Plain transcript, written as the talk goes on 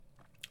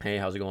Hey,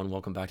 how's it going?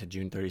 Welcome back to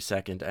June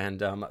 32nd.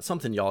 And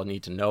something y'all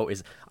need to know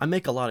is I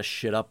make a lot of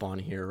shit up on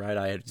here, right?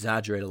 I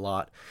exaggerate a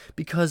lot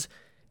because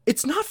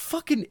it's not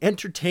fucking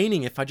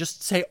entertaining if I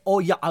just say, oh,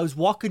 yeah, I was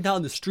walking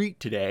down the street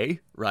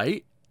today,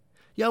 right?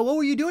 Yeah, what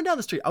were you doing down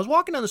the street? I was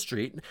walking down the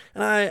street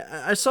and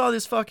I saw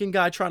this fucking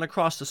guy trying to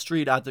cross the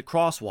street at the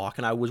crosswalk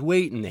and I was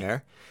waiting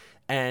there.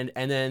 And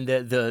then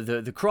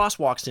the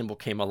crosswalk symbol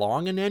came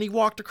along, and then he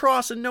walked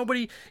across, and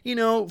nobody,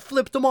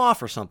 flipped him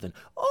off or something.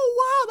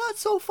 Oh, wow,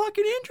 that's so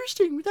fucking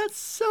interesting. That's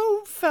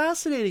so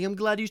fascinating. I'm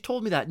glad you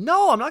told me that.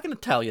 No, I'm not going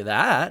to tell you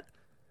that.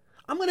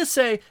 I'm going to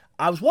say,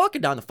 I was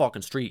walking down the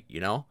fucking street,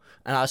 and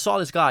I saw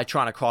this guy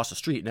trying to cross the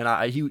street, and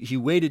then he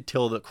waited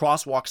till the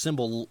crosswalk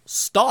symbol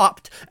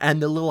stopped,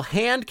 and the little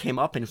hand came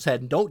up and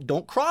said,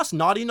 don't cross,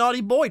 naughty, naughty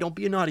boy. Don't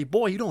be a naughty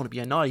boy. You don't want to be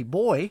a naughty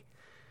boy.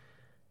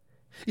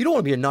 You don't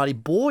want to be a naughty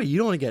boy. You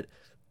don't want to get...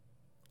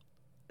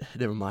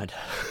 Never mind.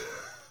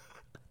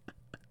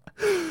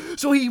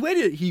 So he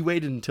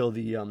waited until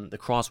the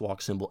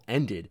crosswalk symbol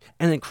ended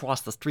and then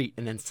crossed the street,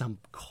 and then some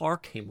car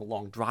came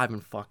along driving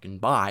fucking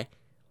by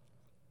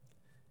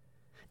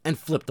and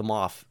flipped him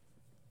off.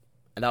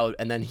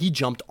 And then he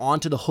jumped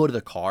onto the hood of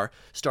the car,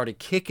 started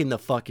kicking the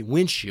fucking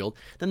windshield.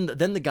 Then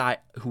the guy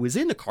who was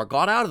in the car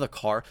got out of the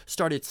car,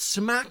 started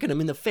smacking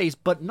him in the face,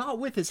 but not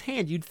with his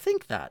hand. You'd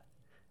think that.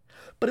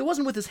 But it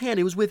wasn't with his hand,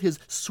 it was with his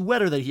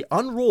sweater that he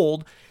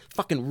unrolled,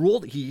 fucking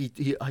rolled, he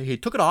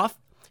took it off,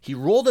 he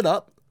rolled it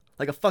up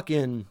like a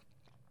fucking,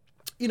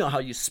 you know how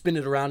you spin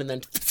it around and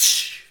then,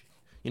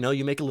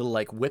 you make a little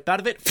like whip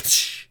out of it.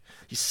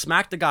 He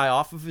smacked the guy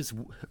off of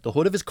the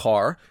hood of his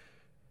car,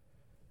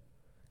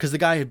 because the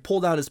guy had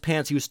pulled down his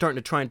pants, he was starting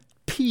to try and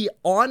pee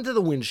onto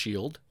the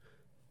windshield.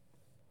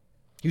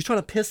 He was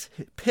trying to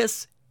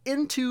piss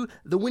into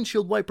the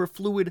windshield wiper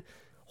fluid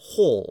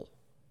hole.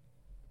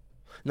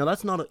 Now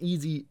that's not an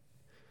easy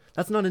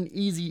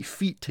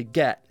feat to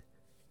get.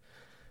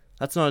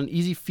 That's not an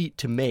easy feat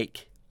to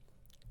make.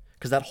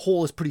 Because that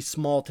hole is pretty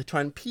small to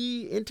try and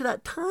pee into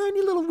that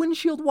tiny little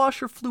windshield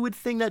washer fluid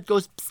thing that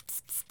goes pss,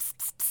 pss, pss,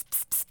 pss,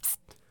 pss, pss,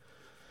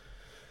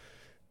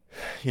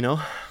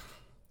 pss.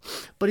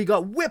 But he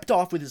got whipped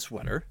off with his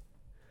sweater.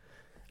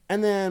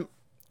 And then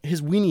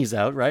his weenie's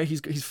out, right?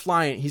 He's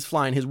flying his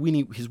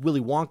weenie, his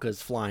Willy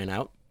Wonka's flying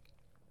out.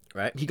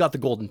 Right? He got the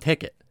golden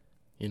ticket.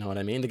 You know what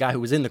I mean? The guy who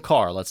was in the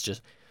car,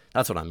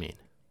 that's what I mean.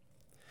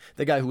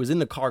 The guy who was in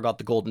the car got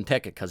the golden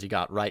ticket because he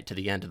got right to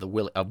the end of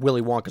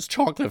Willy Wonka's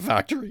chocolate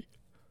factory.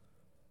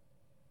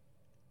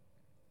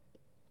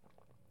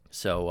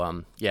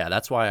 So, yeah,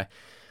 that's why,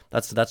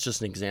 that's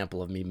just an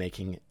example of me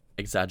making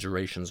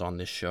exaggerations on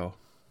this show.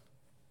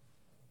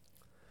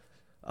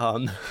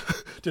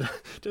 Did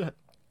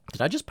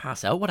I just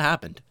pass out? What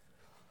happened?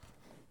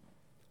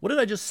 What did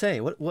I just say?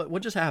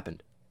 What just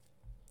happened?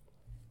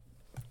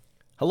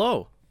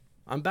 Hello?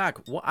 I'm back.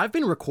 I've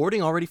been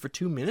recording already for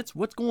 2 minutes?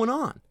 What's going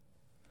on?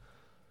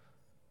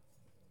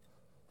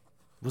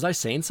 Was I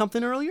saying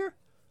something earlier?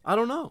 I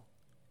don't know.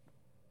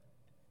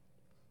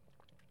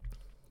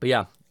 But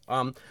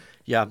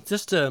yeah,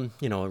 just a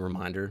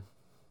reminder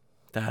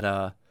that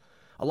a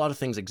lot of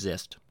things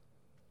exist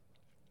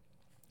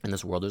in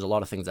this world. There's a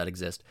lot of things that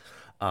exist.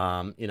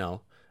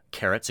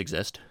 Carrots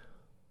exist.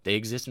 They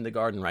exist in the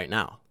garden right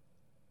now.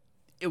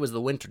 It was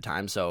the winter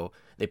time, so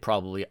they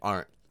probably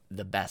aren't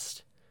the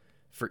best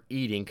for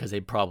eating because they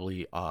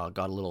probably got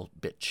a little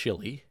bit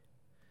chilly.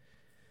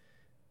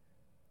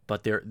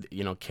 But they're,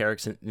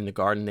 carrots in the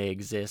garden, they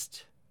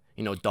exist.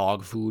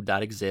 Dog food,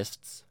 that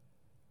exists.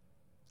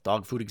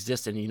 Dog food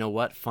exists, and you know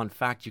what? Fun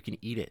fact, you can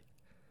eat it.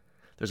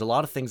 There's a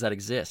lot of things that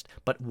exist.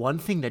 But one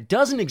thing that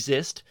doesn't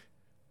exist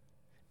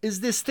is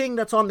this thing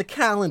that's on the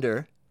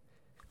calendar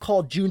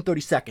called June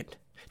 32nd. It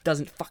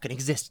doesn't fucking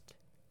exist.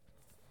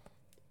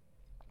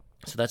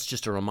 So that's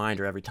just a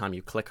reminder every time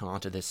you click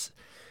onto this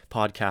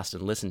podcast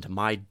and listen to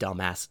my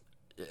dumbass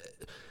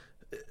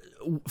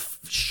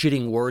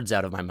shitting words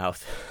out of my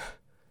mouth.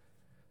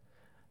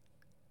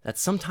 That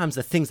sometimes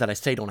the things that I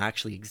say don't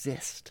actually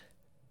exist.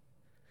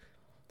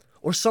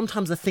 Or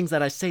sometimes the things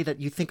that I say that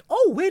you think,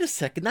 oh, wait a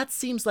second, that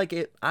seems like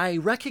it. I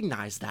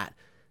recognize that.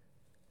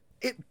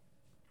 It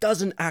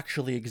doesn't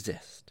actually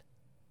exist.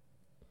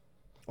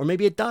 Or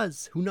maybe it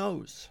does. Who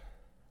knows?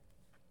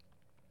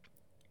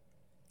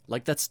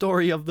 Like that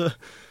story of the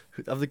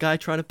guy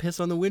trying to piss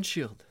on the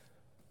windshield.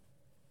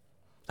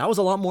 That was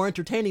a lot more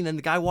entertaining than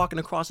the guy walking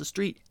across the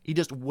street. He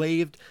just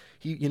waved,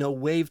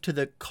 waved to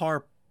the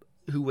car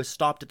who was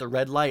stopped at the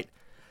red light.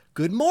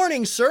 Good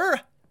morning,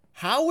 sir.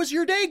 How was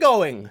your day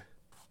going?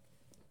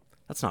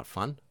 That's not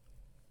fun.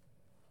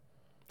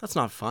 That's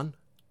not fun.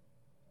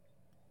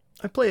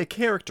 I play a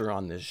character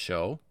on this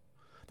show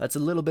that's a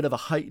little bit of a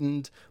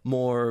heightened,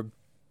 more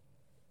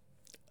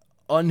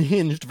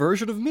unhinged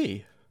version of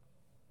me.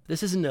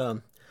 This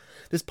isn't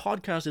this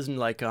podcast isn't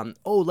like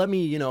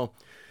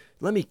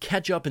let me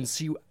catch up and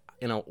see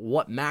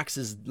what Max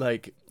is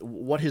like,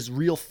 what his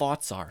real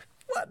thoughts are.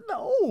 What?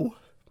 No.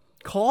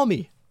 Call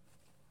me.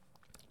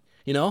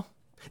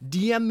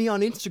 DM me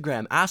on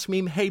Instagram. Ask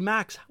me, hey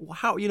Max,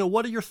 how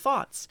what are your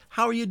thoughts?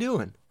 How are you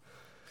doing?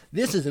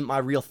 This isn't my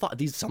real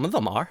thought. Some of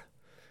them are.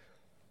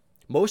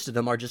 Most of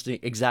them are just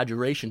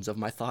exaggerations of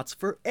my thoughts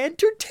for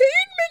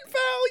entertainment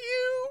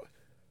value.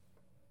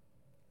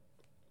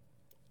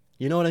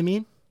 You know what I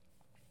mean?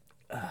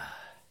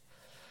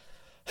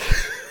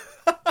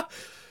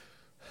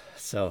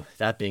 So,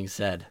 that being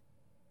said,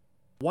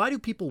 why do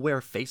people wear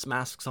face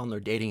masks on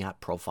their dating app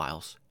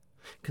profiles?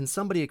 Can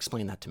somebody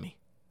explain that to me?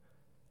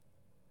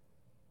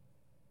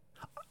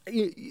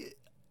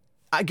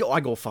 I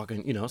go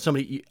fucking,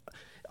 somebody,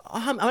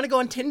 I'm going to go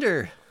on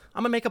Tinder.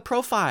 I'm going to make a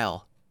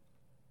profile.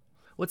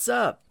 What's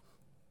up?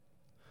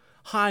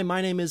 Hi,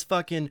 my name is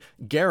fucking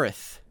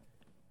Gareth.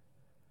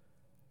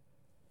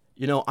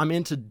 I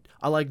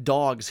like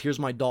dogs. Here's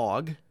my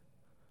dog.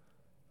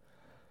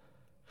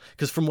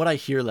 Because from what I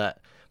hear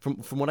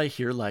from what I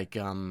hear, like,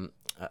 a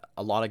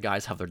lot of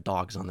guys have their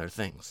dogs on their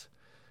things.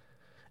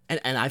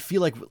 And I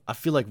feel like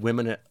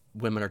women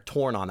are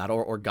torn on that,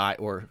 or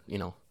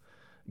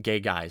gay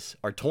guys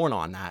are torn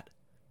on that.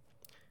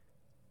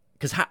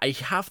 Because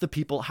half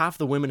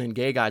the women and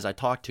gay guys I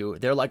talk to,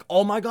 they're like,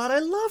 oh my God, I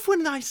love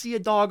when I see a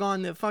dog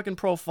on the fucking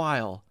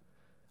profile.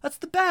 That's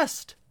the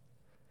best.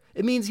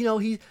 It means,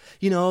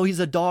 he's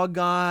a dog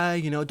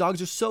guy,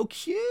 dogs are so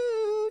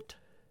cute.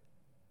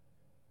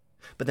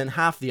 But then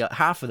half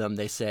of them,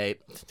 they say,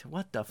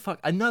 what the fuck?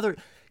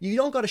 You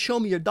don't got to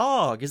show me your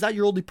dog. Is that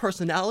your only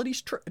personality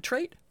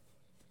trait?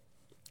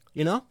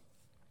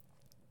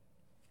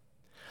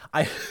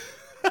 I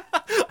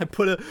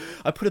put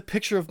a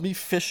picture of me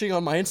fishing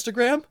on my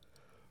Instagram.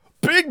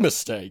 Big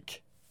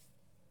mistake.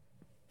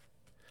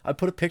 I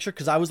put a picture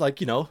because I was like,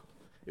 it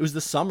was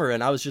the summer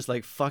and I was just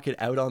like fucking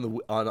out on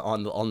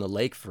the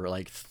lake for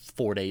like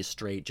 4 days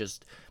straight,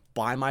 just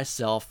by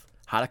myself.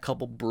 Had a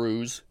couple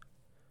brews.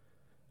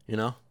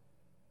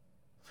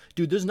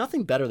 Dude, there's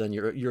nothing better than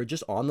you're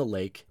just on the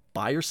lake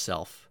by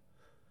yourself.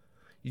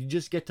 You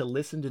just get to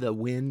listen to the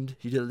wind.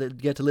 You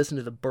get to listen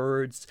to the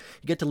birds.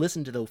 You get to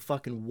listen to the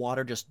fucking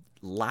water just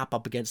lap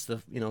up against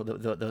the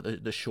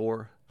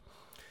shore.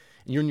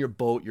 And you're in your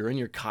boat. You're in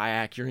your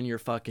kayak. You're in your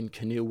fucking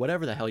canoe.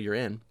 Whatever the hell you're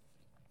in.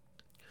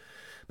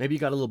 Maybe you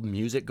got a little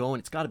music going.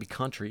 It's got to be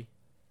country.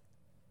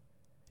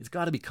 It's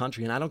got to be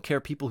country. And I don't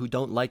care people who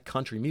don't like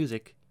country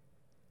music.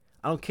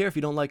 I don't care if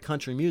you don't like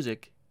country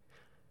music.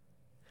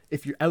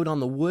 If you're out in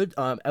the woods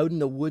on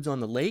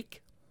the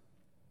lake,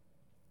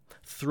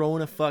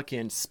 throwing a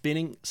fucking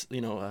spinner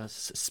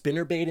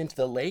bait into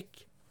the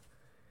lake,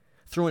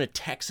 throwing a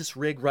Texas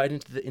rig right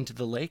into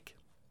the lake,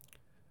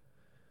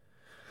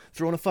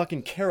 throwing a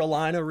fucking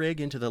Carolina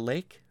rig into the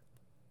lake,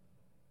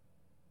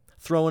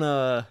 throwing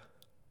I'm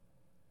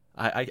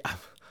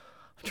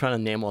trying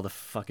to name all the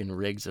fucking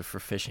rigs for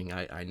fishing.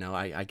 I know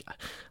I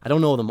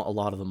don't know a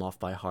lot of them off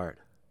by heart.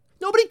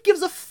 Nobody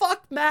gives a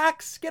fuck,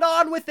 Max. Get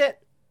on with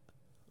it.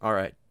 All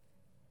right.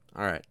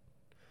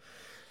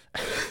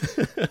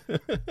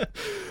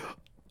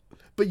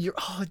 But you're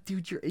on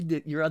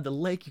the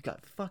lake. You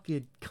got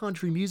fucking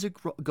country music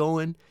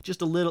going.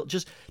 Just a little,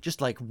 just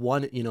like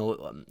one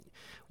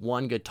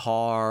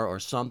guitar or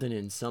something,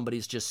 and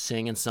somebody's just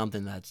singing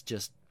something that's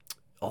just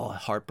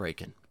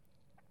heartbreaking.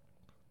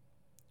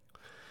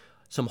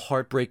 Some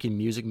heartbreaking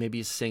music. Maybe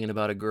he's singing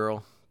about a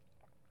girl.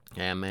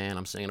 Yeah, man,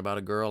 I'm singing about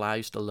a girl I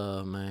used to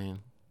love,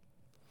 man.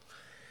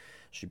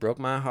 She broke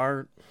my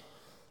heart,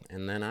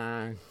 and then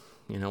I,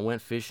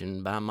 went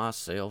fishing by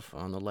myself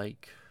on the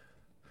lake.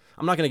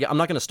 I'm not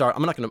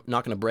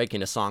gonna break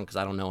into song because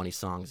I don't know any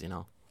songs, and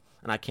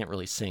I can't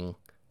really sing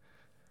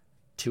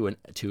to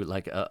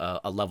like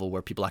a level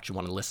where people actually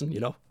want to listen,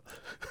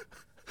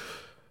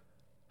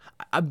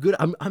 I'm good.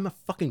 I'm a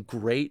fucking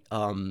great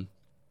alone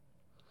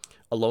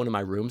in my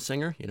room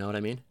singer. You know what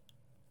I mean?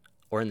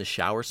 Or in the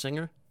shower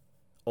singer.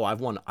 Oh,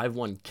 I've won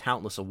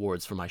countless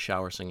awards for my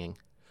shower singing.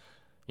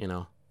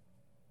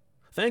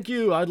 Thank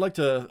you. I'd like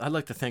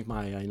to thank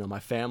my my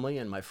family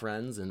and my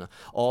friends and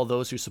all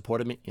those who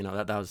supported me.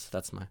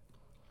 That's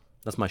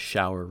my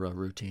shower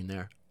routine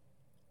there.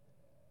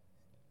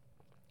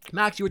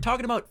 Max, you were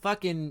talking about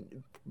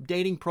fucking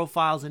dating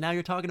profiles and now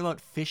you're talking about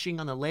fishing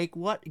on the lake.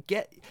 What?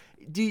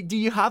 Do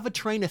you have a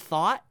train of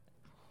thought?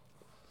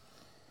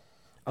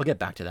 I'll get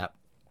back to that.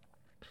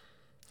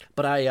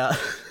 But I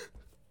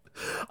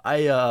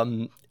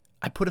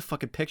put a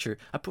fucking picture.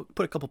 I put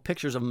a couple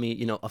pictures of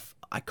me,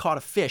 I caught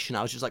a fish and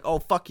I was just like, oh,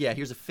 fuck yeah,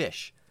 here's a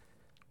fish.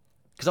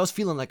 Because I was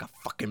feeling like a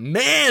fucking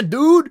man,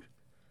 dude.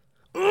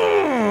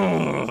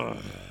 Ugh.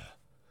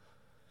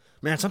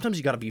 Man, sometimes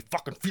you gotta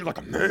feel like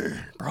a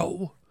man,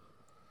 bro.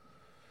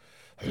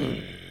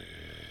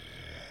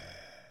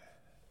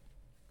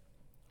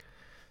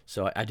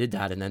 So I did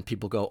that, and then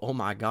people go, oh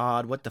my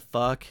God, what the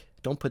fuck?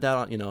 Don't put that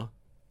on,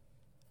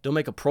 don't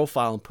make a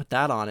profile and put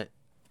that on it.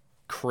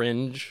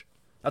 Cringe.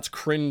 That's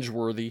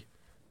cringe-worthy.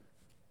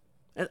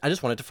 And I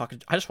just wanted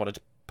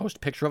to post a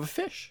picture of a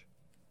fish.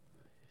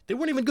 They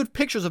weren't even good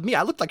pictures of me.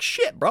 I looked like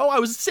shit, bro. I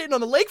was sitting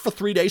on the lake for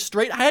 3 days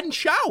straight. I hadn't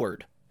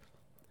showered.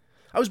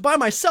 I was by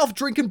myself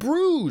drinking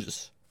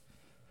brews.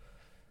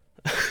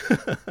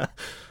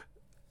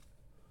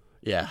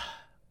 Yeah.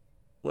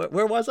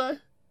 Where was I?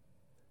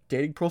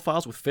 Dating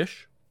profiles with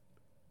fish?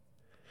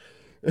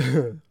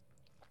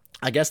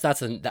 I guess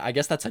that's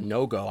a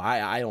no-go.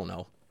 I don't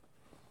know.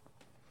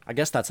 I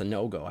guess that's a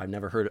no-go. I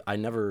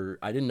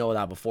didn't know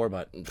that before,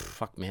 but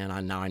fuck,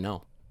 man, now I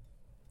know.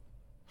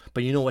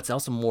 But you know what's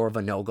else more of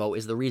a no-go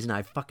is the reason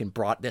I fucking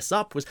brought this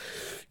up was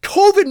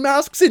COVID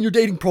masks in your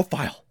dating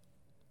profile.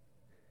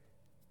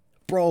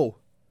 Bro,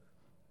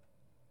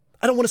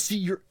 I don't want to see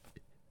your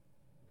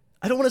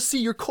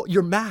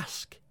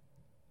mask.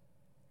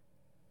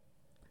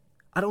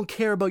 I don't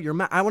care about your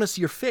mask. I want to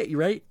see your face,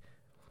 right?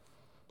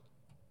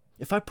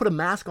 If I put a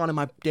mask on in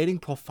my dating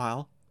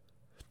profile,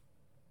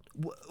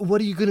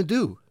 what are you going to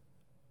do?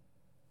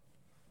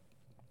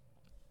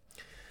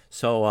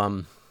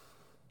 So,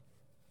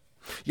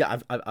 yeah,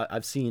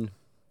 I've seen.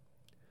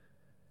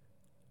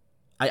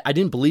 I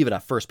didn't believe it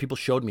at first. People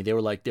showed me. They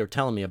were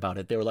telling me about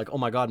it. They were like, "Oh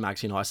my God,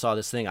 Max, I saw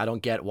this thing. I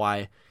don't get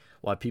why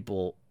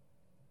people."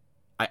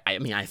 I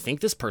mean, I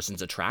think this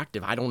person's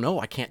attractive. I don't know.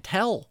 I can't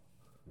tell.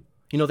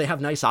 They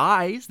have nice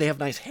eyes. They have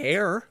nice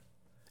hair.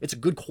 It's a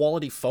good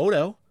quality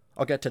photo.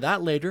 I'll get to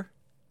that later.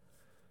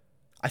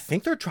 I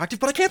think they're attractive,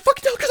 but I can't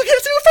fucking tell because I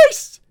can't see their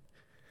face.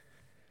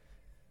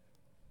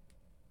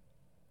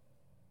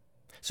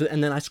 So,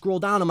 and then I scroll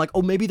down. I'm like,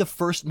 oh, maybe the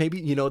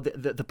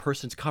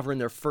person's covering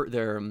the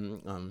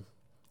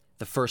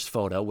first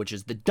photo, which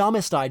is the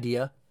dumbest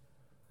idea.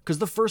 Because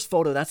the first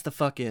photo, that's the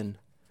thumbnail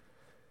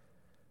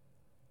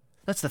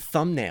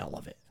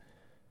of it.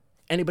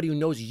 Anybody who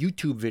knows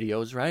YouTube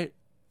videos, right?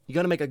 You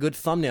got to make a good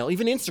thumbnail.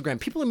 Even Instagram.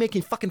 People are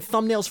making fucking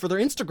thumbnails for their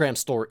Instagram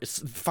story. It's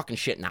fucking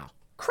shit now.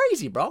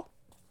 Crazy, bro.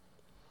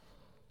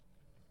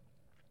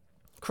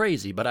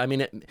 Crazy. But I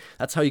mean,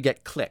 that's how you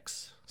get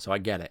clicks. So I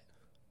get it.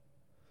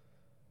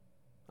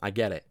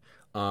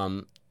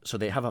 So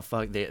they have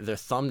their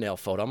thumbnail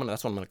photo.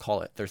 That's what I'm going to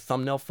call it. Their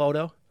thumbnail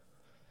photo.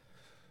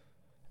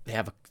 They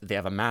have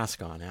a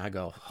mask on. And I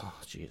go, oh,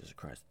 Jesus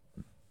Christ.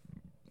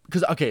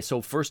 Because, okay,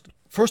 so first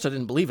I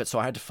didn't believe it. So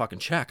I had to fucking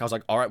check. I was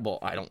like, all right, well,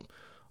 I don't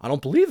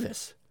believe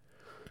this.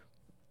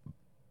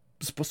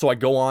 So I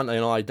go on,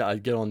 I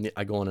go on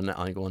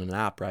an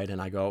app, right?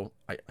 And I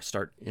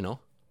start,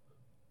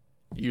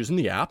 using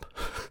the app.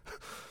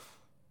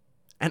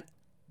 and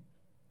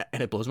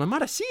it blows my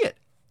mind. I see it.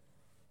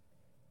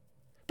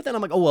 But then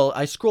I'm like, oh, well,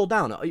 I scroll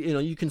down.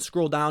 You can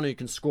scroll down or you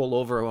can scroll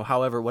over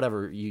or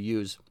whatever you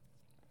use.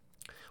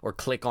 Or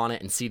click on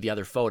it and see the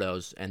other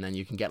photos. And then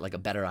you can get like a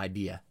better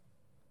idea.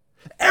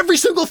 Every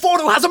single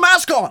photo has a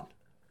mask on.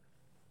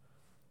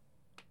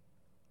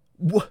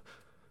 What?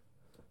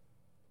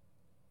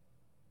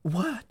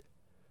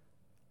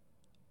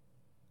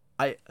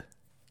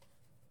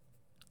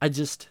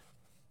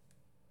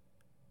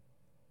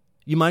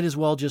 You might as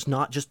well just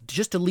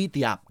delete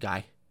the app,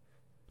 guy.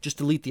 Just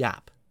delete the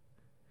app.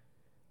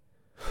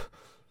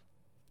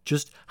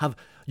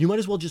 You might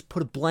as well just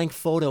put a blank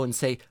photo and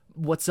say,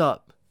 what's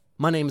up?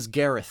 My name's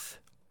Gareth.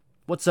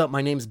 What's up?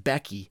 My name's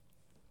Becky.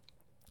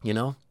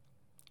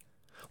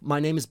 My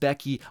name is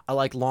Becky. I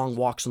like long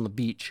walks on the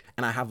beach,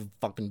 and I have a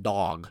fucking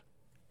dog.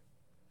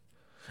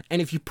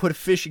 And if you put a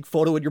fishing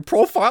photo in your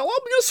profile, I'm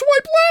going to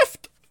swipe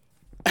left.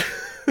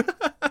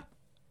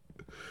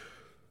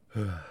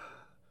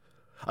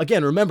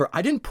 Again, remember,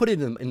 I didn't put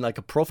it in like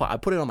a profile. I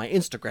put it on my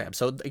Instagram,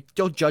 so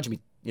don't judge me,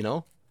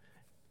 It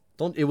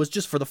was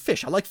just for the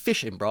fish. I like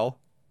fishing, bro.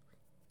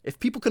 If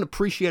people can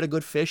appreciate a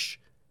good fish,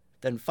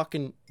 then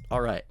fucking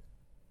all right.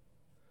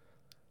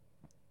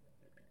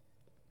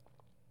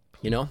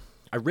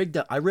 I rigged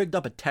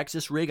up a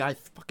Texas rig. I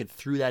fucking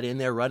threw that in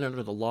there right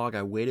under the log.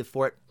 I waited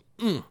for it.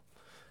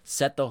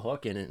 Set the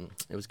hook in, and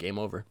it was game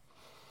over.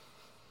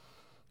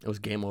 It was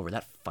game over.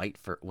 That fight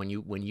for when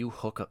you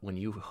hook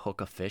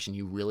a fish and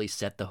you really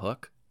set the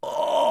hook.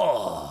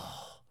 Oh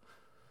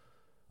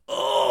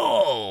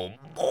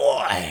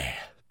boy!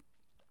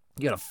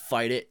 You gotta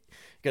fight it.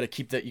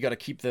 You gotta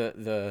keep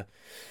the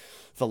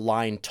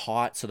line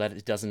taut so that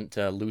it doesn't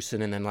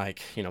loosen and then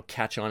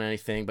catch on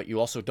anything. But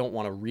you also don't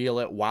want to reel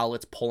it while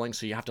it's pulling,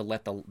 so you have to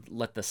let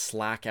the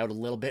slack out a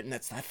little bit, and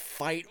that's that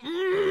fight.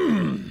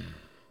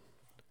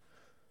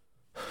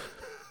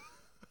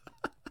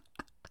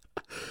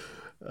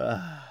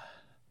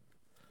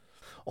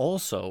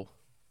 Also,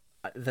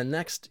 the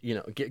next,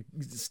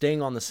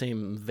 staying on the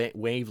same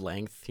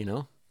wavelength,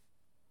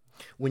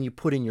 when you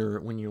put in your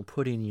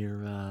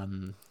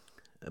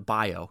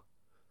bio.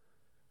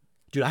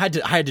 Dude, I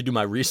had to do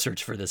my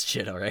research for this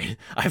shit, all right?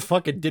 I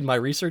fucking did my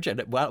research,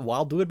 and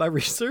while doing my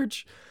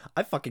research,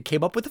 I fucking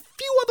came up with a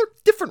few other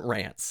different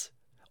rants,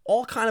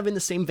 all kind of in the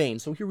same vein.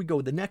 So here we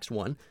go. The next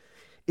one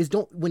is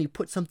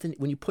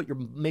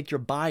make your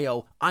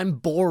bio, I'm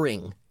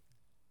boring.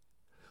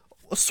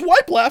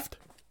 Swipe left.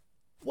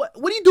 What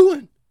are you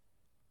doing?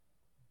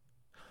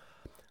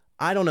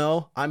 I don't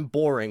know. I'm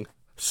boring.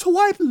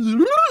 Swipe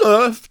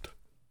left.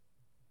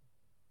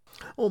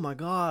 Oh my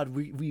God,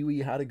 we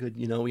had a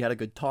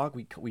good talk.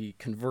 We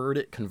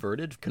converted.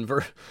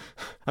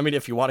 I mean,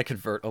 if you want to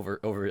convert over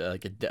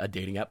like a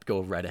dating app,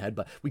 go right ahead.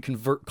 But we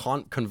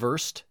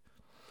conversed.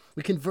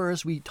 We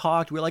conversed. We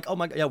talked. We were like, oh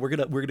my God, yeah, we're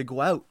gonna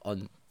go out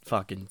on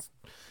fucking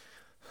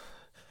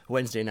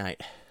Wednesday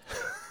night.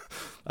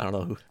 I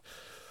don't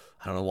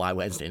know why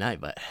Wednesday night,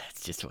 but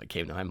it's just what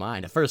came to my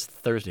mind. At first,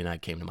 Thursday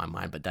night came to my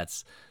mind, but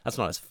that's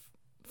not as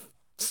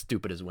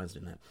stupid as Wednesday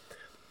night.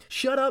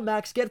 Shut up,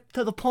 Max. Get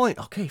to the point.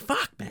 Okay,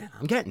 fuck, man.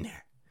 I'm getting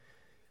there.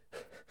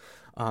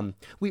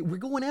 We're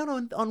going out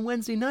on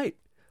Wednesday night.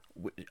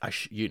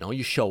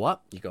 You show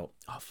up. You go,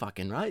 oh,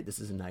 fucking right. This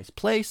is a nice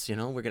place. We're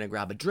going to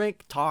grab a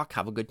drink, talk,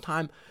 have a good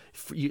time.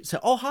 You say,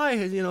 oh, hi.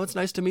 It's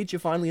nice to meet you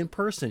finally in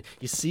person.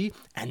 You see?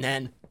 And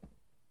then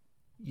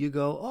you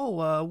go,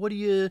 oh, what do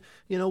you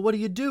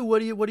do? What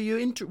are you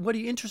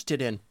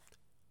interested in?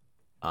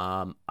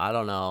 I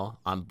don't know.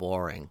 I'm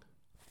boring.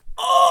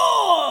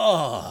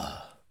 Oh!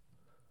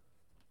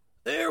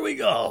 There we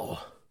go.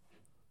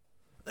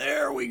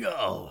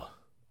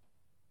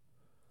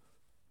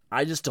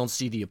 I just don't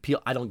see the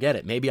appeal. I don't get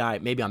it. Maybe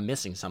I'm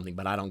missing something,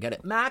 but I don't get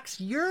it. Max,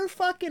 you're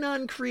fucking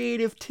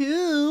uncreative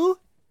too.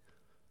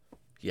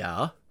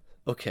 Yeah.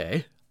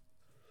 Okay.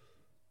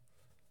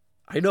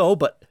 I know,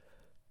 but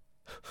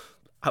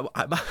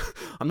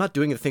I'm not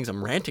doing the things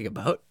I'm ranting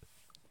about.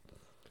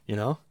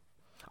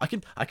 I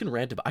can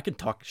rant about. I can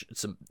talk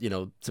some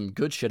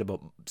good shit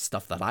about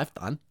stuff that I've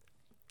done.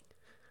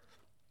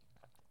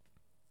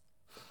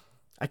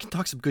 I can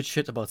talk some good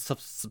shit about some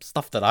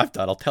stuff that I've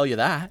done. I'll tell you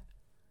that.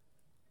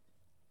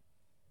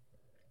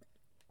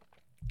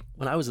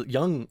 When I was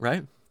young,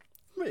 right?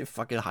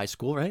 Fucking high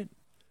school, right?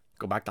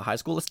 Go back to high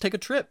school. Let's take a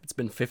trip. It's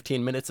been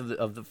 15 minutes of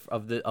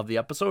the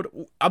episode.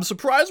 I'm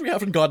surprised we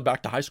haven't gone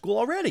back to high school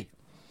already.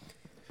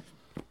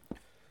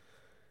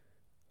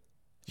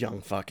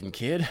 Young fucking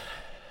kid,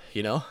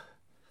 I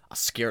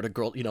scared a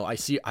girl. I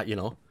see.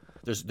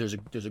 There's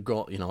a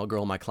girl. A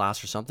girl in my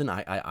class or something.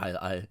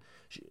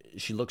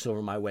 She looks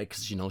over my way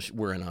because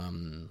we're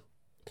in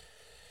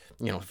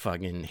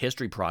fucking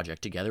history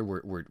project together.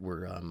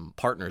 We're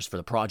partners for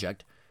the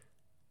project.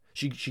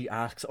 She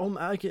asks, oh,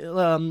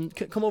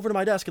 come over to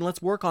my desk and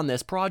let's work on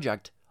this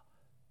project.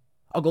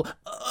 I'll go,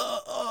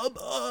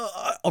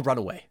 I'll run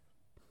away.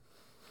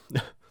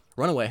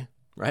 Run away,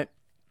 right?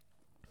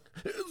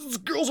 These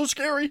girls are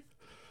scary.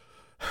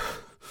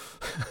 How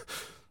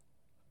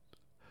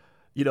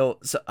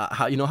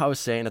I was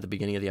saying at the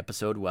beginning of the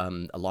episode,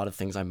 a lot of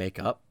things I make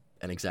up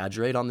and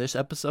exaggerate on this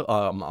episode,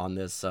 on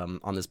this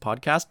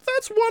podcast.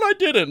 That's what I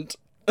didn't.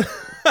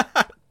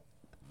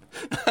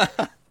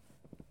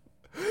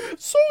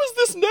 So is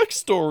this next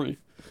story.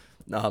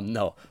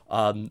 No.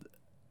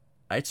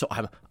 Right. So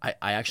I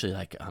actually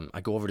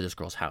I go over to this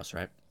girl's house,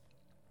 right?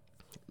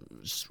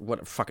 Just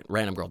what a fucking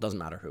random girl, doesn't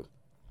matter who.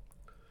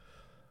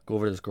 Go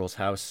over to this girl's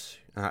house.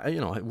 I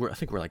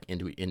think we're like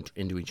into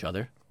each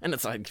other, and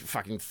it's like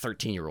fucking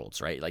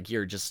 13-year-olds, right? Like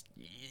you're just,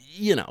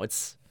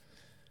 it's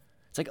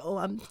like, oh,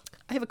 I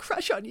have a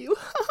crush on you.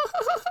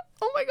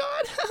 Oh my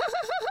god,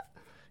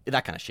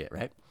 that kind of shit,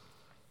 right?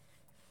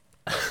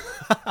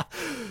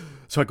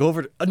 So I go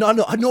over to, no,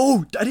 I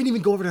didn't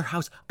even go over to her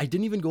house. I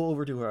didn't even go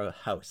over to her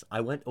house.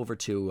 I went over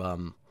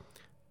to,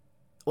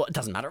 well, it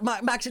doesn't matter.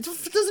 Max, it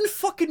doesn't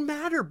fucking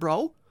matter,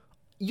 bro.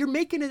 You're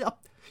making it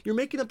up. You're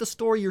making up the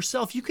story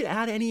yourself. You can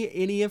add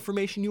any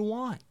information you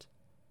want.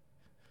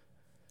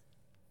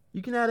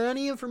 You can add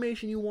any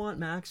information you want,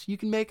 Max. You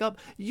can make up,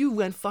 you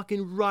went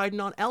fucking riding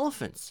on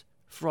elephants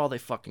for all they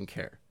fucking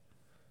care.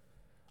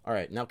 All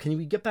right, now can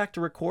we get back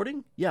to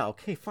recording? Yeah,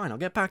 okay, fine. I'll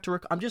get back to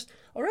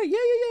all right,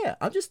 yeah.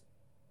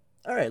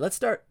 All right, let's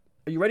start.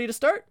 Are you ready to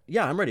start?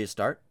 Yeah, I'm ready to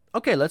start.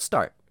 Okay, let's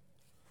start.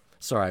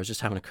 Sorry, I was just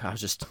talking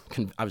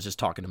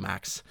to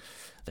Max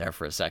there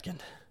for a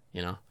second,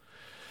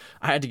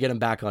 I had to get him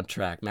back on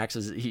track. Max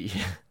he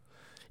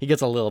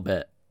gets a little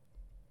bit,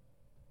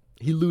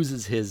 he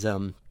loses his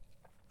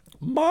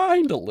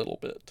mind a little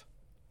bit.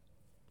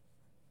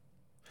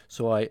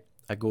 So I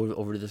go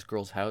over to this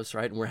girl's house,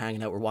 right? And we're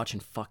hanging out. We're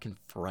watching fucking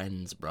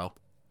Friends, bro.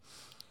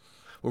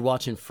 We're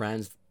watching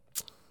Friends.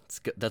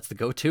 That's the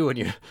go-to when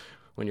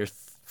you're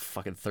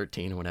fucking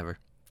 13 or whatever.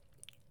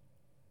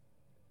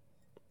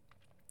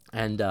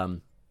 And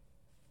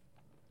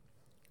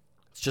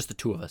it's just the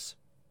two of us,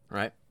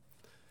 right?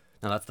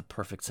 Now that's the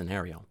perfect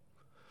scenario.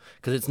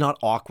 Because it's not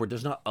awkward.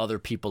 There's not other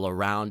people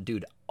around,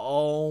 dude.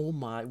 Oh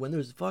my, when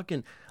there's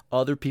fucking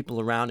other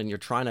people around and you're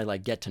trying to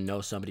get to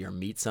know somebody or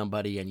meet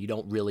somebody and you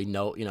don't really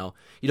know,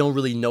 you don't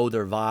really know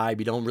their vibe.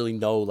 You don't really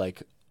know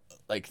like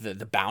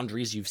the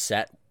boundaries you've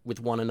set with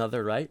one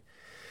another, right?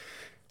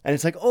 And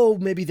it's like, oh,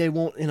 maybe they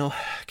won't,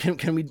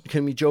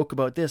 can we joke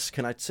about this?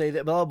 Can I say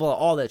that? Blah, blah,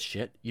 all that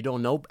shit. You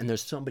don't know. And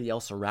there's somebody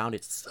else around.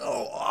 It's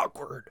so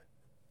awkward.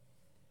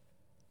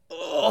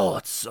 Oh,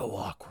 it's so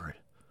awkward.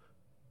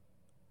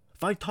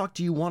 If I talk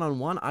to you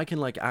one-on-one, I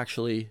can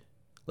actually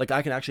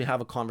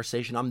have a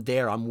conversation. I'm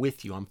there. I'm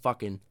with you.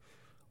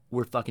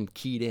 We're fucking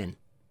keyed in.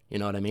 You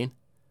know what I mean?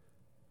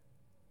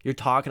 You're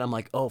talking. I'm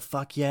like, oh,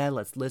 fuck yeah.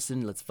 Let's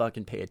listen. Let's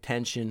fucking pay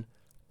attention.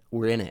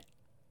 We're in it.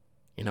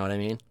 You know what I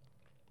mean?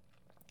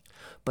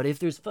 But if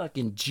there's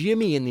fucking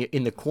Jimmy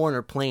in the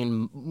corner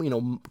playing,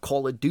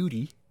 Call of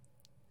Duty,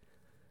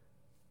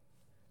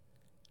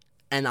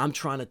 and I'm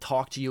trying to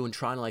talk to you and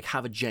trying to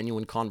have a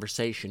genuine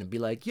conversation and be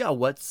like, yeah,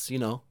 what's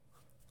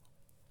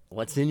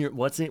What do you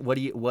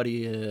what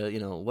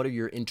are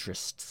your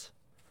interests?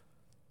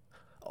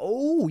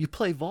 Oh, you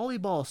play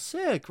volleyball.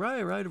 Sick.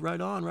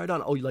 Right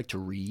on. Oh, you like to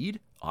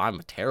read? Oh, I'm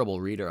a terrible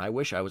reader. I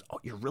wish I was. Oh,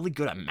 you're really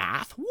good at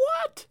math?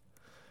 What?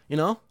 You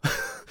know?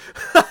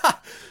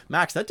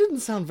 Max, that didn't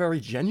sound very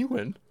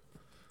genuine.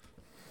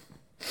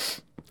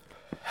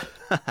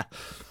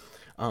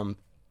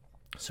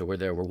 So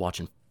we're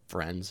watching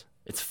Friends.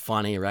 It's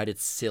funny, right?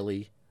 It's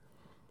silly.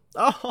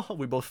 Oh,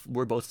 we're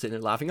both sitting there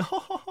laughing.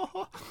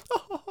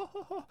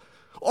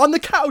 On the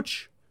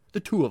couch, the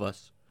two of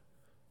us.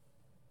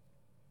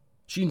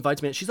 She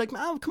invites me. She's like,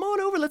 "Mom, come on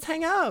over. Let's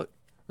hang out."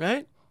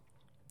 Right?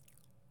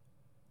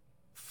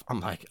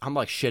 I'm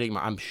shitting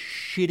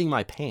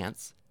my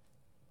pants.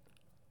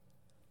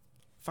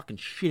 Fucking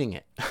shitting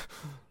it.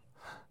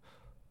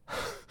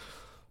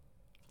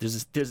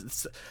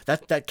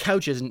 That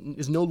couch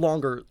is no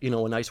longer, a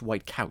nice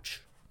white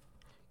couch.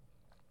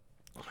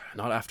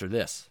 Not after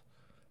this.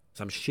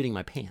 So I'm shitting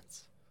my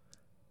pants.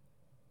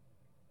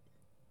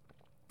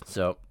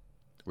 So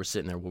we're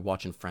sitting there, we're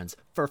watching Friends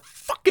for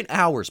fucking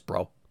hours,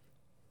 bro.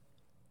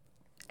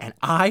 And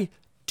I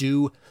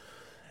do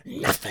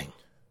nothing.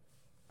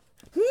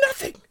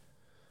 Nothing.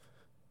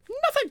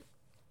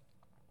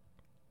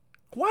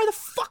 Why the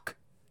fuck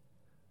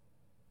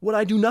would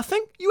I do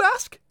nothing, you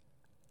ask?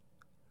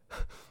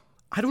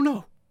 I don't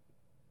know.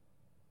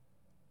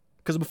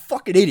 Because I'm a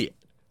fucking idiot.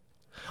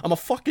 I'm a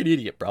fucking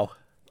idiot, bro.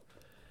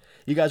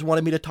 You guys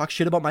wanted me to talk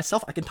shit about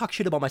myself? I can talk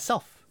shit about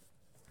myself.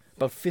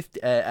 About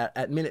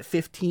at minute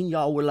 15,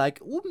 y'all were like,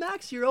 "Oh,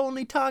 Max, you're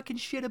only talking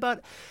shit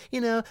about,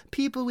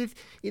 people with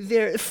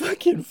their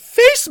fucking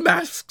face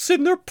masks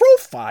in their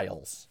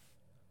profiles."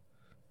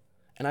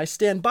 And I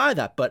stand by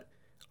that, but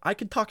I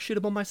can talk shit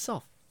about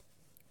myself.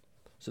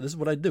 So this is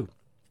what I do.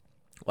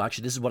 Well,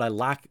 actually, this is what I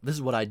lack. This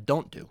is what I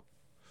don't do.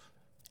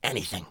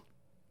 Anything.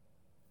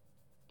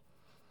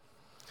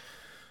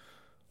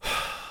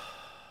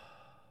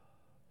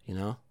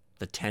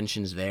 The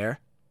tension's there.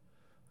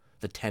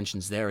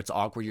 It's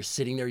awkward. You're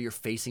sitting there, you're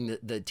facing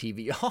the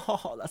TV.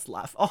 Oh, that's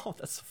laugh. Oh,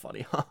 that's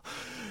funny.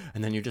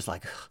 And then you're just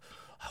like,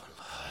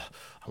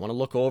 I want to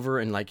look over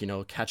and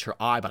catch her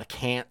eye, but I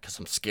can't because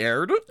I'm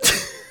scared.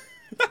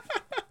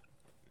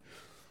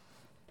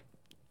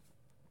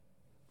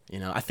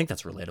 I think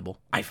that's relatable.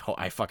 I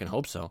fucking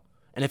hope so.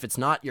 And if it's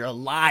not, you're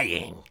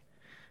lying.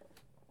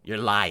 You're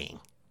lying.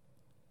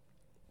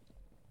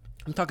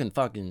 I'm talking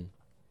fucking,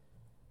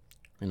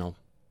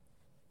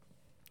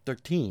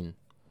 13.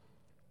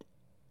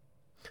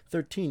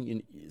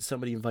 13,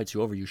 somebody invites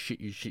you over, you shit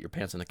your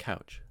pants on the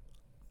couch.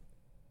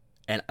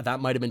 And that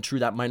might have been true,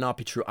 that might not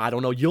be true. I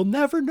don't know. You'll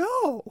never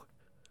know.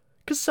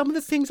 Because some of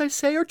the things I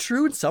say are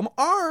true and some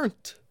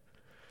aren't.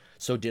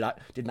 So did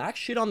Max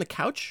shit on the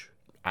couch?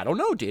 I don't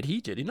know. Did he?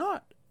 Did he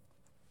not?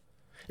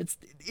 It's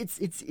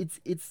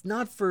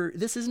not for,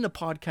 this isn't a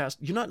podcast.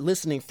 You're not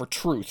listening for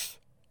truth.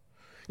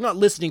 You're not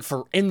listening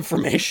for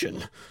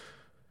information.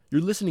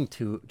 You're listening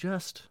to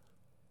just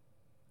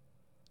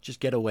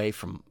get away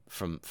from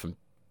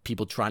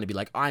people trying to be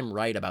like, I'm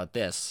right about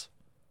this.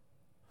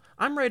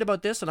 I'm right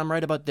about this and I'm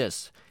right about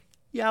this.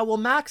 Yeah, well,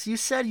 Max, you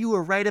said you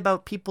were right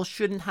about people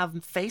shouldn't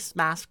have face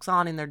masks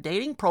on in their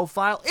dating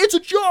profile. It's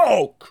a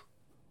joke!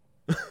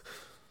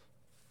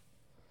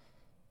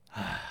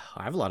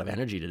 I have a lot of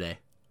energy today.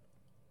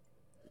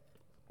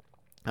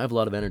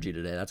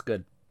 That's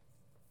good.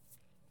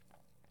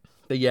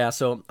 But yeah,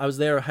 so I was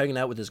there hanging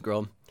out with this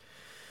girl.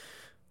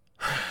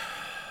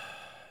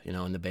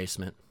 In the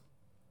basement.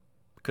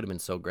 Could have been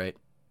so great.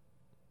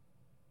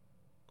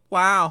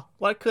 Wow,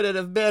 what could it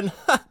have been?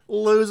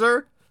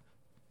 Loser.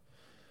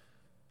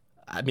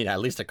 I mean,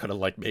 at least I could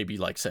have maybe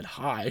said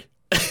hi.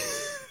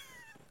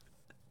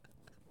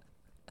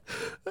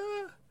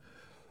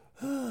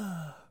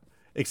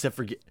 Except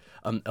for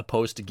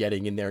opposed to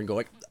getting in there and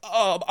going,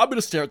 I'm going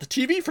to stare at the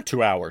TV for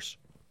 2 hours.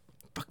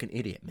 Fucking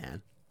idiot,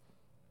 man.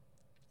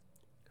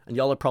 And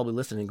y'all are probably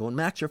listening and going,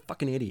 Max, you're a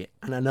fucking idiot.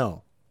 And I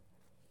know.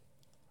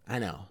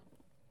 And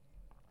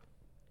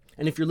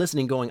if you're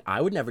listening going, I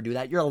would never do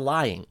that, you're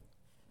lying.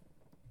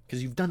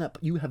 Because you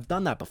have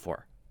done that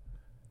before.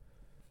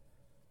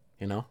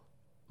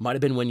 Might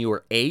have been when you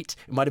were 8.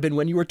 It might have been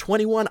when you were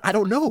 21. I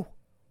don't know.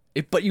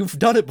 But you've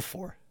done it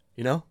before,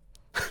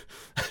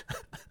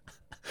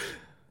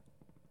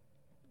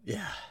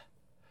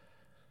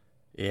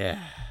 Yeah.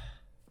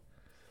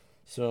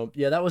 So,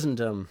 yeah, that wasn't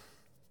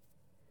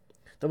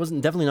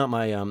definitely not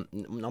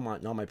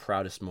my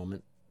proudest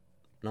moment.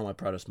 Not my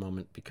proudest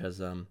moment because,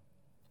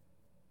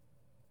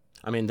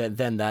 I mean,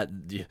 then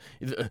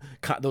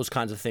those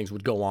kinds of things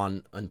would go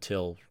on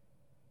until,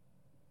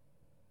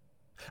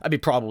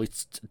 probably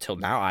till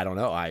now. I don't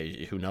know.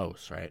 Who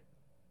knows, right?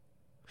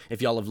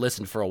 If y'all have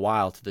listened for a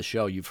while to the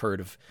show, you've heard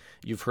of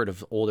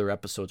older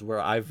episodes where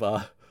I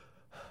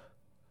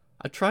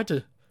tried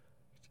to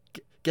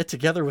get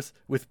together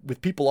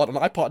with people on an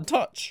iPod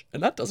Touch,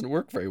 and that doesn't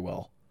work very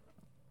well.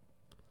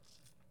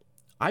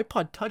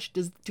 iPod Touch,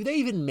 do they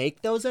even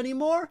make those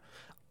anymore?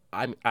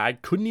 I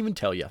couldn't even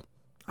tell you.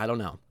 I don't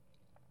know.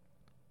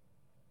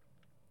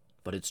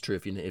 But it's true.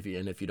 If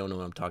you don't know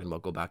what I'm talking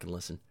about, go back and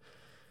listen.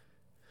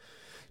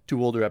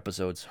 2 older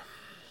episodes.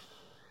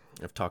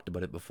 I've talked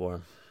about it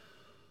before.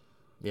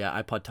 Yeah,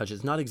 iPod Touch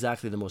is not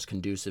exactly the most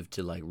conducive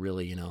to like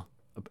really,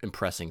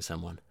 impressing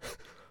someone.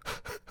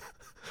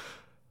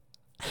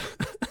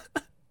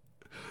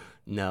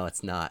 No,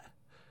 it's not.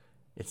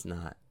 It's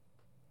not.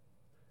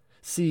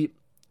 See,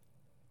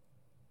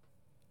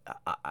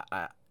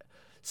 I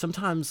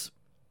sometimes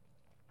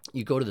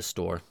you go to the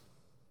store.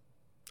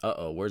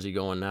 Where's he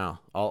going now?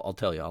 I'll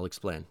tell you. I'll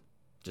explain.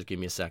 Just give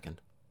me a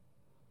second.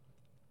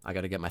 I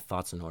got to get my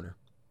thoughts in order.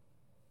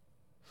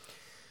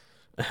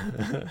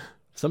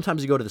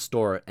 Sometimes you go to the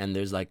store and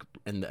there's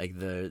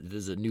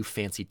there's a new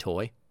fancy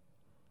toy,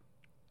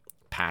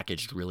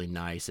 packaged really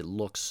nice. It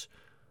looks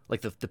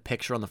like the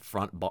picture on the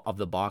front of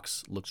the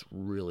box looks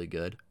really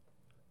good.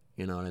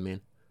 You know what I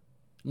mean?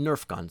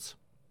 Nerf guns.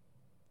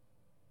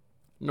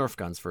 Nerf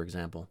guns, for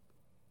example.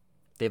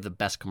 They have the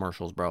best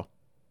commercials, bro.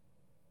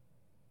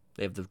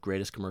 They have the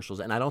greatest commercials,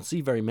 and I don't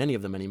see very many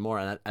of them anymore,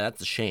 and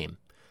that's a shame.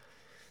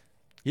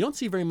 You don't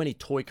see very many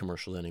toy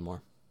commercials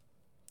anymore.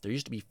 It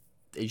used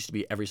to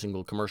be every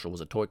single commercial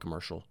was a toy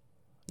commercial.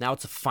 Now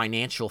it's a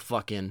financial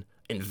fucking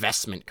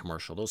investment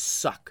commercial. Those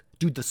suck.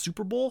 Dude, the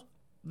Super Bowl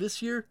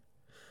this year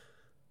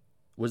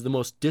was the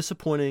most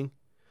disappointing.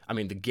 I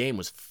mean, the game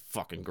was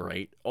fucking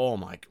great. Oh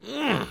my.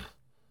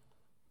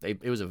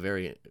 It was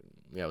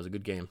a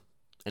good game.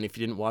 And if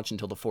you didn't watch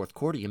until the fourth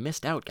quarter, you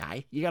missed out,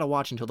 guy. You got to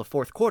watch until the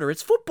fourth quarter.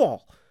 It's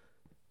football.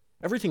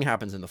 Everything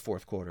happens in the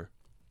fourth quarter.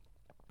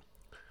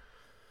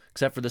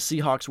 Except for the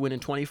Seahawks win in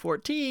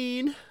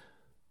 2014.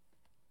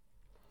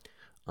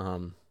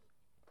 The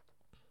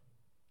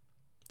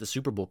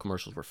Super Bowl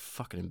commercials were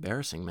fucking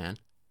embarrassing, man.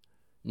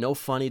 No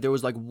funny. There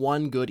was like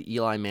one good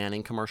Eli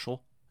Manning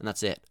commercial, and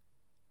that's it.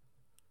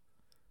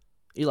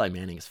 Eli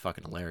Manning is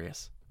fucking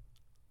hilarious.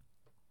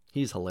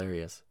 He's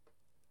hilarious.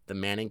 The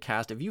Manning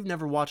cast. If you've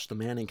never watched the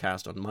Manning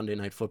cast on Monday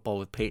Night Football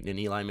with Peyton and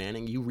Eli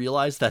Manning, you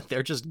realize that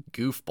they're just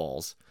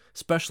goofballs,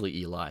 especially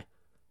Eli.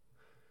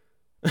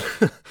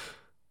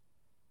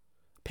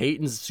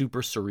 Peyton's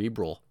super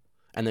cerebral,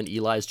 and then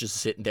Eli's just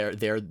sitting there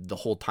the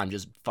whole time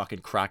just fucking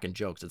cracking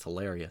jokes. It's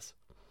hilarious.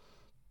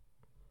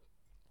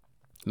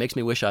 Makes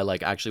me wish I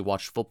actually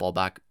watched football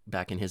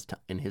back in his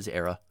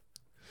era.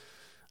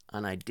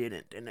 And I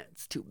didn't, and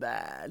it's too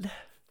bad.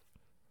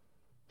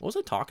 What was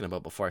I talking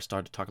about before I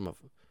started talking about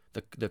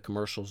the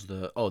commercials,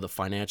 the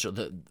financial,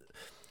 the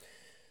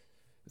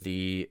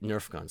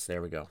Nerf guns.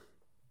 There we go.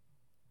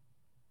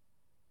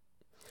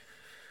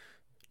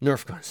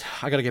 Nerf guns.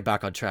 I gotta get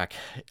back on track.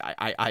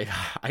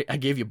 I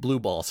gave you blue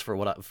balls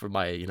for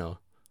my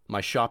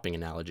my shopping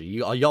analogy.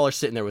 Y'all are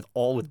sitting there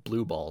with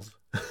blue balls.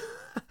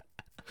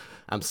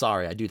 I'm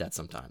sorry, I do that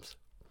sometimes.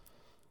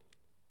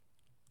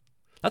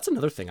 That's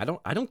another thing. I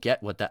don't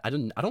get what that. I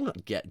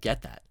don't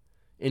get that.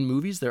 In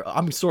movies,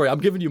 I'm sorry, I'm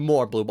giving you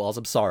more blue balls.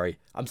 I'm sorry,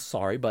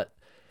 but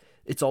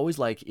it's always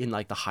like in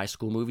like the high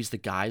school movies, the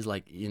guy's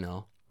like,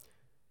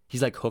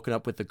 he's like hooking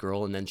up with the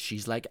girl, and then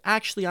she's like,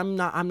 actually, I'm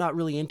not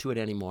really into it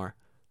anymore.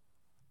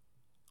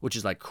 Which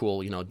is like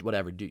cool,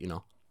 whatever,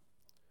 good,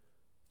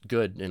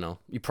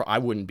 I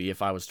wouldn't be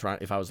if I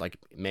was like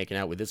making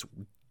out with this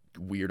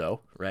weirdo,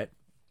 right?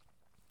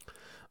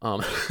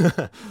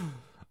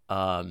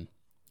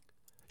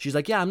 She's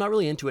like, yeah, I'm not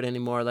really into it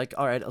anymore. Like,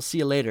 all right, I'll see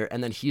you later.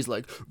 And then he's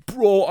like,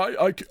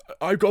 bro,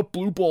 I got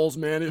blue balls,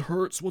 man. It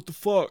hurts. What the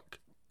fuck?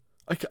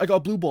 I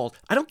got blue balls.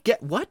 I don't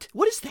get what?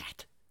 What is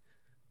that?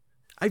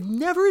 I've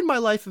never in my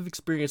life have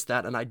experienced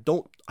that, and I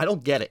don't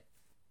get it.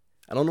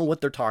 I don't know what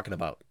they're talking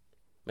about.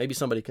 Maybe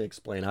somebody can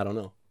explain. I don't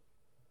know.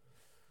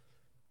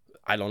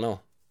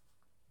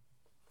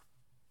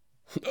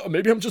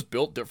 Maybe I'm just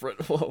built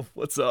different. Oh,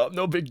 what's up?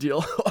 No big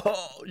deal.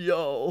 Oh,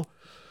 yo.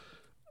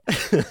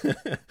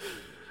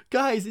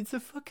 Guys, it's a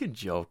fucking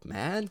joke,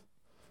 man.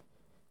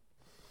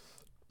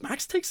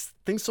 Max takes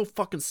things so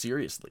fucking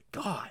seriously.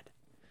 God.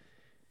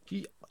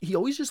 He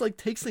always just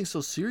takes things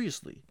so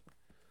seriously.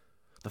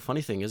 The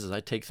funny thing is I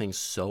take things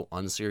so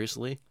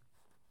unseriously,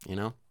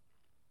 I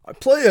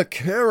play a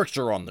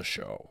character on the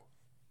show.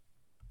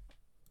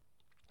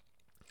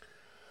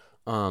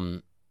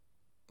 I'm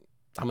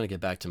going to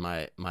get back to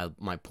my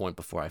point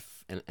before I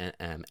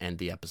end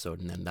the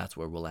episode, and then that's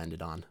where we'll end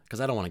it on. Because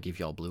I don't want to give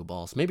y'all blue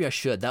balls. Maybe I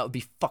should. That would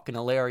be fucking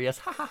hilarious.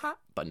 Ha ha ha.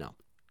 But no.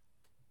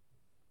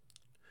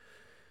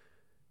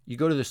 You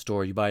go to the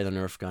store, you buy the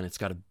Nerf gun. It's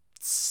got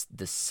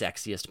the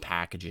sexiest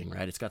packaging,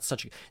 right? It's got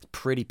such a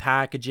pretty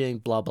packaging,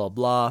 blah, blah,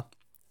 blah.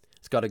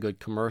 It's got a good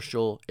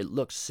commercial. It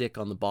looks sick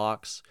on the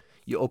box.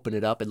 You open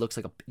it up, it looks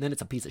like then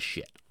it's a piece of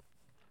shit.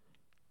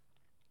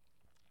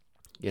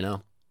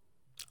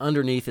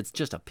 Underneath, it's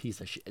just a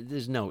piece of shit.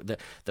 There's no the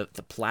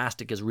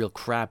plastic is real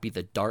crappy.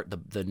 The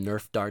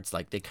Nerf darts,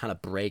 they kind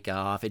of break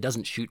off. It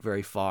doesn't shoot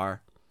very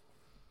far.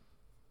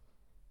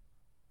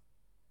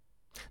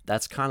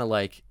 That's kind of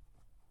like,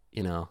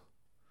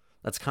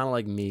 that's kind of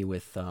like me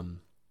with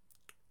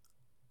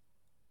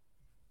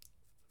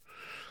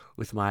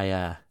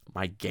my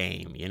my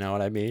game. You know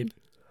what I mean?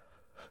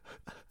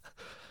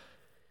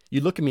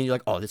 You look at me and you're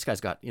like, oh, this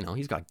guy's got,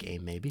 he's got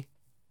game, maybe.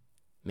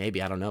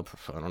 Maybe, I don't know.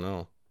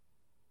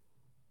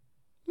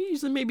 Maybe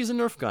he's a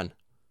Nerf gun,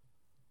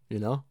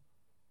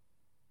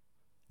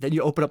 Then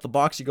you open up the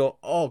box, you go,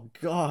 oh,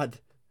 God.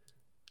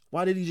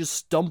 Why did he just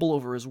stumble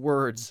over his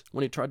words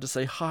when he tried to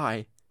say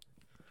hi?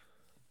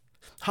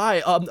 Hi,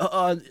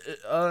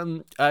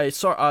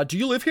 sorry, do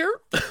you live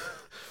here?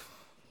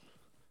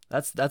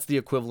 That's the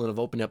equivalent of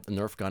opening up the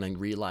Nerf gun and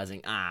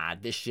realizing,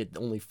 this shit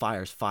only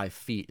fires 5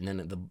 feet, and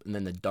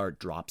then the dart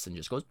drops and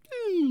just goes.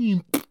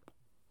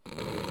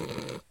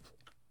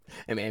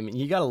 I mean,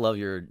 you gotta love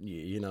your,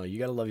 you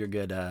gotta love your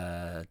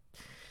good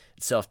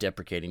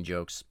self-deprecating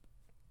jokes,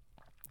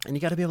 and you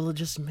gotta be able to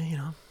just,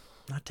 not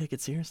take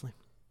it seriously.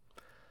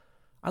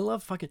 I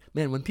love fucking,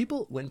 man. When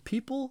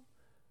people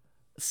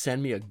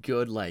send me a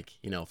good, like,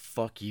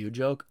 fuck you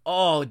joke,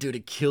 oh, dude,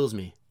 it kills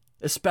me.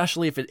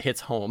 Especially if it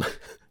hits home,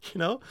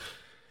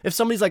 If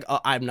somebody's like,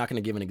 I'm not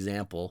going to give an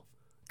example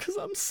because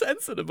I'm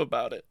sensitive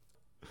about it.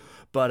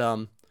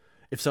 But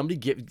if somebody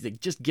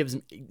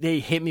they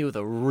hit me with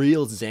a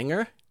real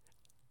zinger,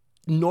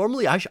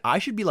 normally I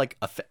should be like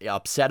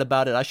upset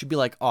about it. I should be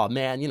like, oh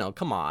man,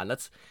 come on,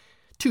 that's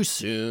too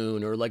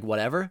soon or like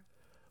whatever.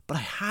 But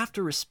I have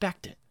to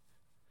respect it.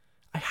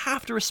 I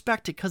have to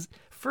respect it because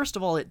first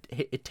of all,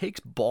 it takes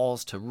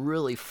balls to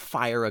really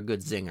fire a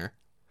good zinger.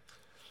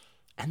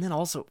 And then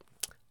also,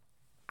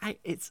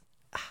 if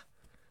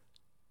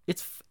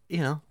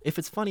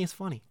it's funny, it's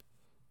funny.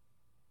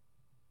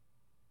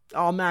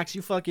 Oh, Max,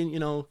 you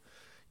fucking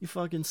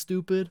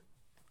stupid.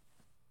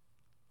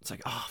 It's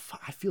like, oh,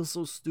 I feel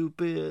so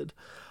stupid.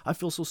 I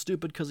feel so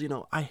stupid because,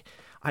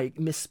 I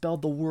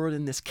misspelled the word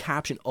in this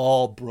caption.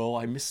 Oh, bro,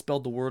 I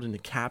misspelled the word in the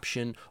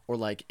caption or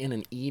like in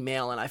an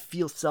email and I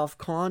feel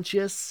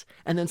self-conscious.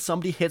 And then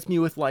somebody hits me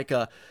with like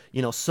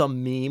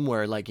some meme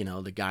where like,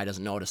 the guy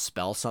doesn't know how to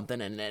spell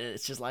something. And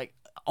it's just like,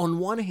 on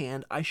one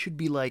hand, I should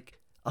be like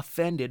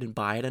offended and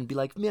by it and be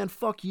like, man,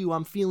 fuck you.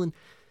 I'm feeling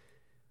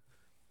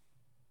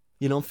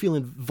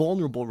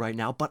vulnerable right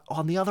now. But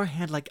on the other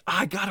hand, like,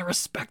 I gotta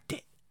respect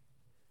it.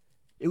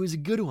 It was a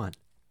good one.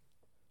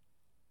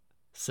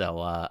 So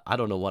I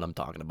don't know what I'm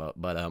talking about,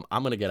 but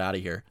I'm gonna get out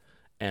of here,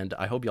 and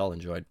I hope y'all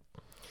enjoyed.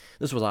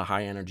 This was a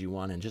high energy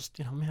one, and just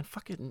man,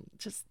 fucking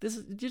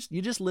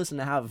you just listen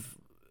to have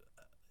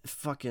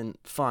fucking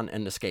fun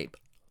and escape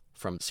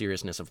from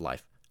seriousness of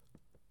life.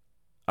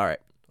 All right,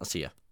 I'll see ya.